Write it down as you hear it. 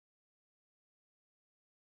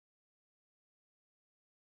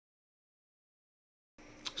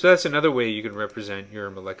So that's another way you can represent your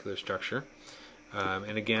molecular structure.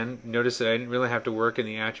 And again, notice that I didn't really have to work in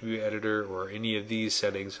the attribute editor or any of these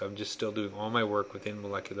settings. I'm just still doing all my work within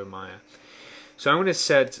Molecular Maya. So I'm going to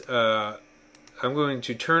set, I'm going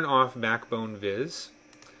to turn off backbone viz.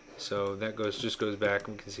 So that just goes back,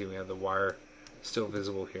 and we can see we have the wire still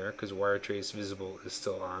visible here because wire trace visible is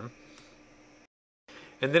still on.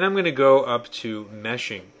 And then I'm going to go up to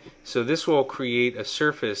meshing. So this will create a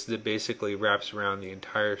surface that basically wraps around the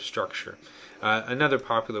entire structure. Another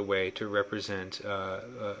popular way to represent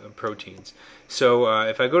proteins. So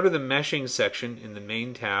if I go to the meshing section in the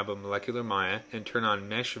main tab of Molecular Maya and turn on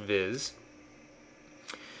Mesh Viz,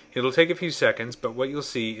 it'll take a few seconds, but what you'll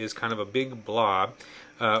see is kind of a big blob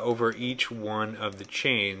over each one of the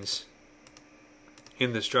chains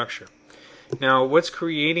in the structure. Now, what's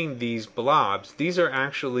creating these blobs? These are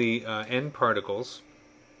actually end particles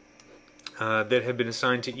that have been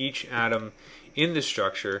assigned to each atom in the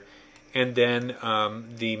structure, and then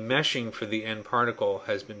the meshing for the end particle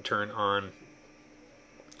has been turned on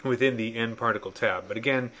within the end particle tab. But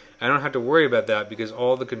again, I don't have to worry about that because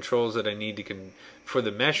all the controls that I need for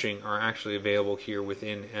the meshing are actually available here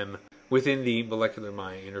within the Molecular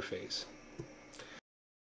Maya interface.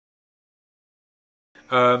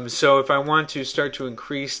 So if I want to start to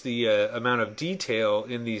increase the amount of detail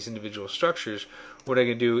in these individual structures, what I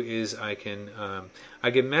can do is I can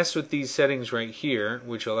mess with these settings right here,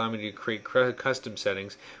 which allow me to create custom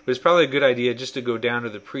settings. But it's probably a good idea just to go down to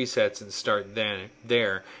the presets and start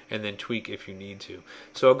there, and then tweak if you need to.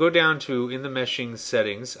 So I'll go down to, in the meshing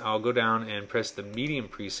settings, I'll go down and press the medium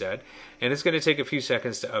preset, and it's going to take a few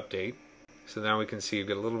seconds to update. So now we can see we've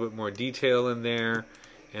got a little bit more detail in there.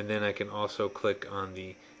 And then I can also click on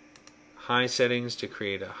the high settings to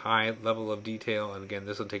create a high level of detail. And again,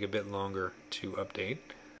 this will take a bit longer to update.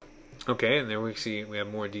 Okay, and there we see we have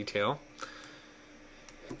more detail.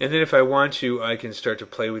 And then if I want to, I can start to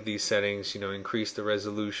play with these settings, increase the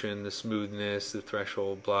resolution, the smoothness, the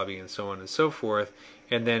threshold, blobby, and so on and so forth.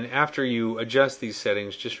 And then after you adjust these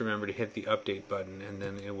settings, just remember to hit the update button, and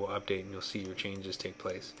then it will update and you'll see your changes take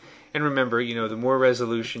place. And remember, the more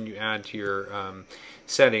resolution you add to your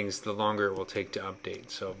settings, the longer it will take to update,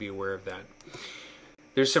 so be aware of that.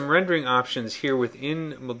 There's some rendering options here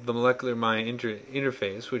within the Molecular Maya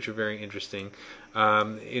interface, which are very interesting.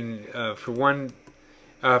 For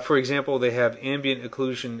example, they have Ambient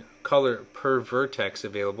Occlusion color per vertex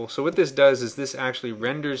available. So what this does is this actually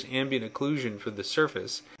renders ambient occlusion for the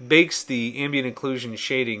surface, bakes the ambient occlusion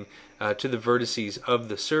shading to the vertices of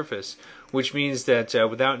the surface, which means that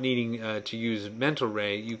without needing to use mental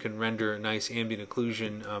ray, you can render nice ambient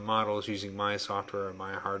occlusion models using Maya software or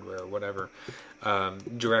Maya hardware or whatever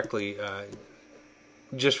directly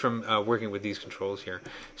just from working with these controls here.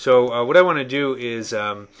 So what I want to do is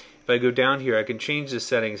if I go down here, I can change the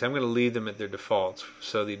settings. I'm going to leave them at their defaults.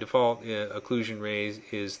 So the default occlusion rays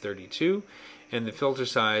is 32, and the filter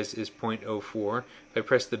size is 0.04. If I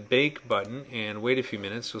press the bake button and wait a few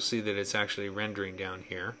minutes, you'll see that it's actually rendering down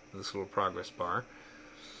here, this little progress bar.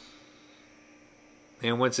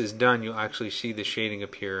 And once it's done, you'll actually see the shading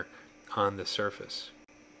appear on the surface.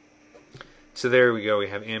 So there we go. We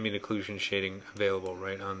have ambient occlusion shading available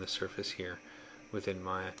right on the surface here within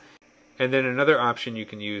Maya. And then another option you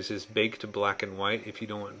can use is bake to black and white if you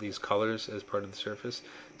don't want these colors as part of the surface.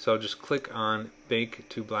 So I'll just click on bake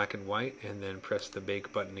to black and white and then press the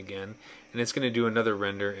bake button again. And it's going to do another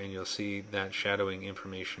render, and you'll see that shadowing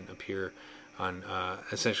information appear on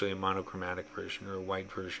essentially a monochromatic version or a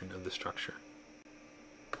white version of the structure.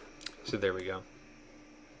 So there we go.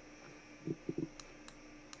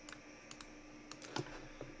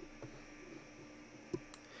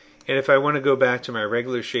 And if I want to go back to my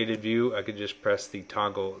regular shaded view, I could just press the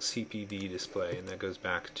toggle CPV display, and that goes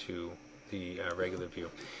back to the regular view.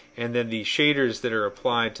 And then the shaders that are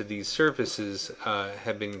applied to these surfaces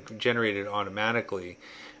have been generated automatically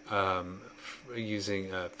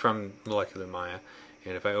using from Molecular Maya.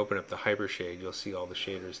 And if I open up the Hypershade, you'll see all the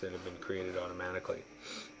shaders that have been created automatically.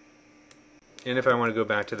 And if I want to go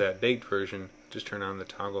back to that baked version, just turn on the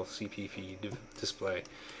toggle CPV display.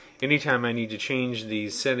 Anytime I need to change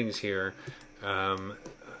these settings here, I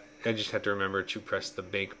just have to remember to press the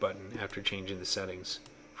bake button after changing the settings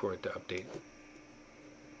for it to update.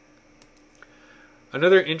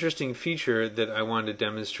 Another interesting feature that I wanted to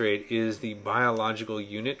demonstrate is the biological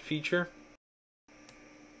unit feature.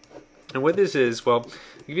 And what this is, well,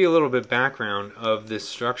 I'll give you a little bit background of this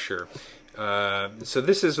structure. So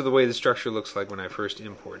this is the way the structure looks like when I first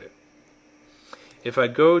import it. If I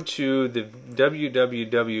go to the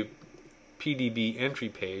www PDB entry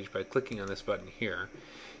page by clicking on this button here,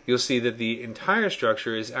 you'll see that the entire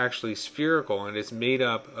structure is actually spherical and it's made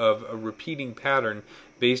up of a repeating pattern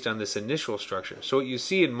based on this initial structure. So what you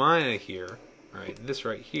see in Maya here, right, this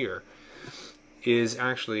right here, is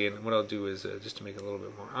actually, and what I'll do is just to make it a little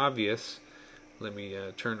bit more obvious, let me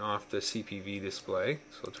turn off the CPV display.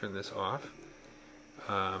 So I'll turn this off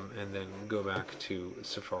and then go back to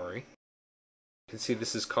Safari. You can see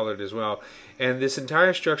this is colored as well, and this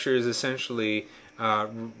entire structure is essentially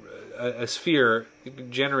a sphere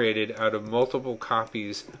generated out of multiple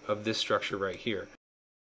copies of this structure right here.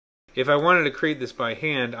 If I wanted to create this by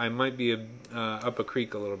hand, I might be up a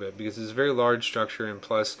creek a little bit, because it's a very large structure, and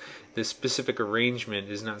plus the specific arrangement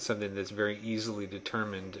is not something that's very easily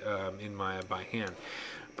determined in Maya by hand.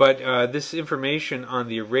 But this information on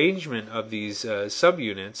the arrangement of these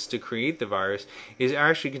subunits to create the virus is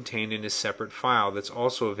actually contained in a separate file that's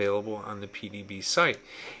also available on the PDB site.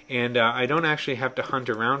 And I don't actually have to hunt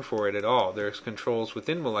around for it at all. There's controls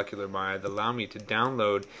within Molecular Maya that allow me to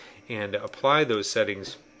download and apply those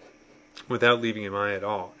settings without leaving Maya at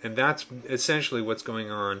all. And that's essentially what's going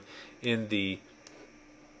on in the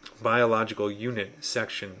biological unit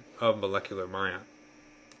section of Molecular Maya.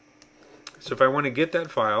 So if I want to get that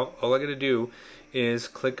file, all I got to do is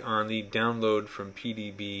click on the download from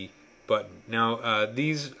PDB button. Now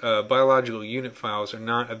these biological unit files are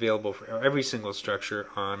not available for every single structure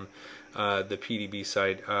on the PDB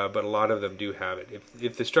site, but a lot of them do have it.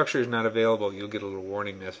 If the structure is not available, you'll get a little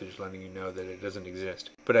warning message letting you know that it doesn't exist.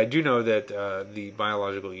 But I do know that the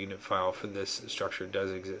biological unit file for this structure does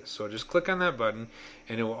exist. So just click on that button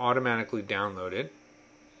and it will automatically download it.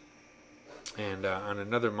 And on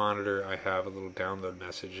another monitor I have a little download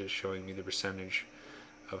message that's showing me the percentage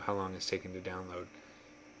of how long it's taken to download.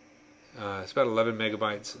 It's about 11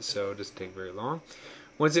 megabytes, so it doesn't take very long.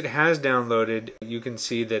 Once it has downloaded, you can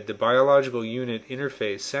see that the biological unit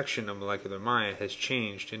interface section of Molecular Maya has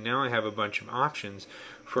changed, and now I have a bunch of options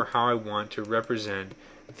for how I want to represent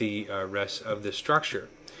the rest of the structure.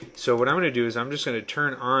 So what I'm going to do is I'm just going to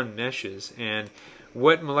turn on meshes, and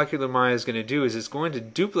what Molecular Maya is going to do is it's going to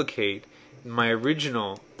duplicate my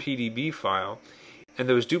original PDB file, and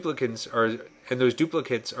those duplicates are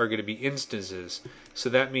going to be instances. So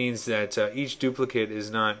that means that each duplicate does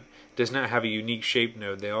not have a unique shape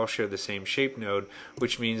node. They all share the same shape node,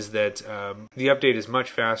 which means that the update is much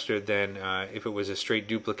faster than if it was a straight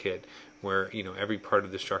duplicate, where every part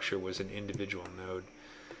of the structure was an individual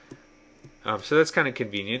node. So that's kind of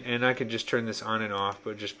convenient, and I can just turn this on and off,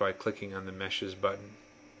 but just by clicking on the meshes button.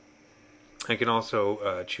 I can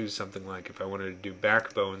also choose something like, if I wanted to do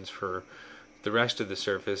backbones for the rest of the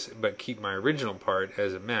surface, but keep my original part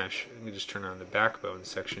as a mesh, let me just turn on the backbone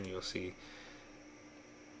section. You'll see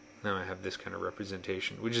now I have this kind of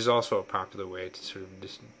representation, which is also a popular way to sort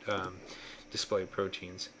of display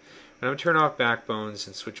proteins. I'm going to turn off backbones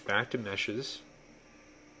and switch back to meshes.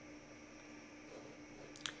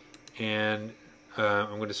 And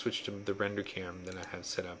I'm going to switch to the render cam that I have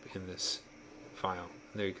set up in this file.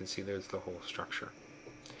 And there you can see there's the whole structure.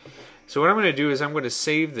 So what I'm going to do is I'm going to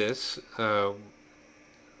save this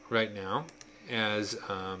right now as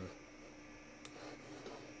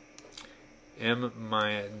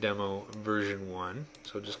Maya Demo version 1.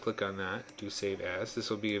 So just click on that, do save as. This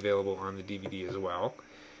will be available on the DVD as well.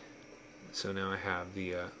 So now I have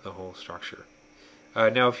the whole structure.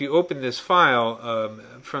 Now if you open this file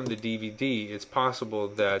from the DVD, it's possible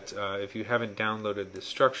that if you haven't downloaded the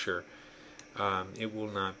structure, it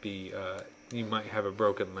will not be, you might have a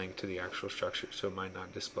broken link to the actual structure, so it might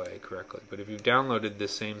not display correctly. But if you've downloaded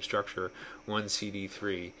this same structure,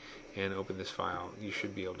 1CD3, and open this file, you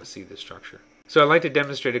should be able to see the structure. So I'd like to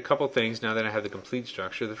demonstrate a couple things now that I have the complete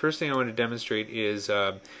structure. The first thing I want to demonstrate is,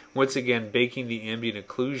 once again, baking the ambient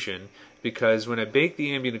occlusion, because when I bake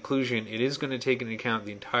the ambient occlusion, it is going to take into account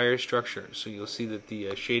the entire structure. So you'll see that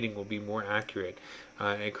the shading will be more accurate,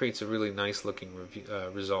 and it creates a really nice looking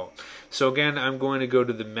result. So again, I'm going to go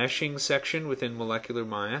to the meshing section within Molecular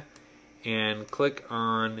Maya and click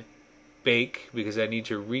on Bake, because I need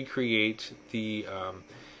to recreate the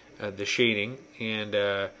shading, and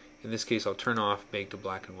in this case I'll turn off Bake to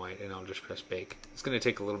black and white, and I'll just press Bake. It's going to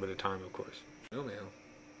take a little bit of time, of course. Oh man.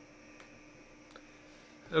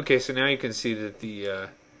 Okay, so now you can see that the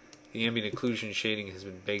ambient occlusion shading has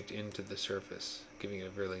been baked into the surface, giving it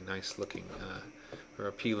a really nice looking or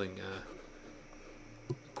appealing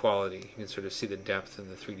quality. You can sort of see the depth in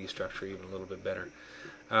the 3D structure even a little bit better.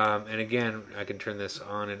 And again, I can turn this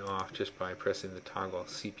on and off just by pressing the toggle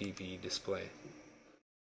CPV display.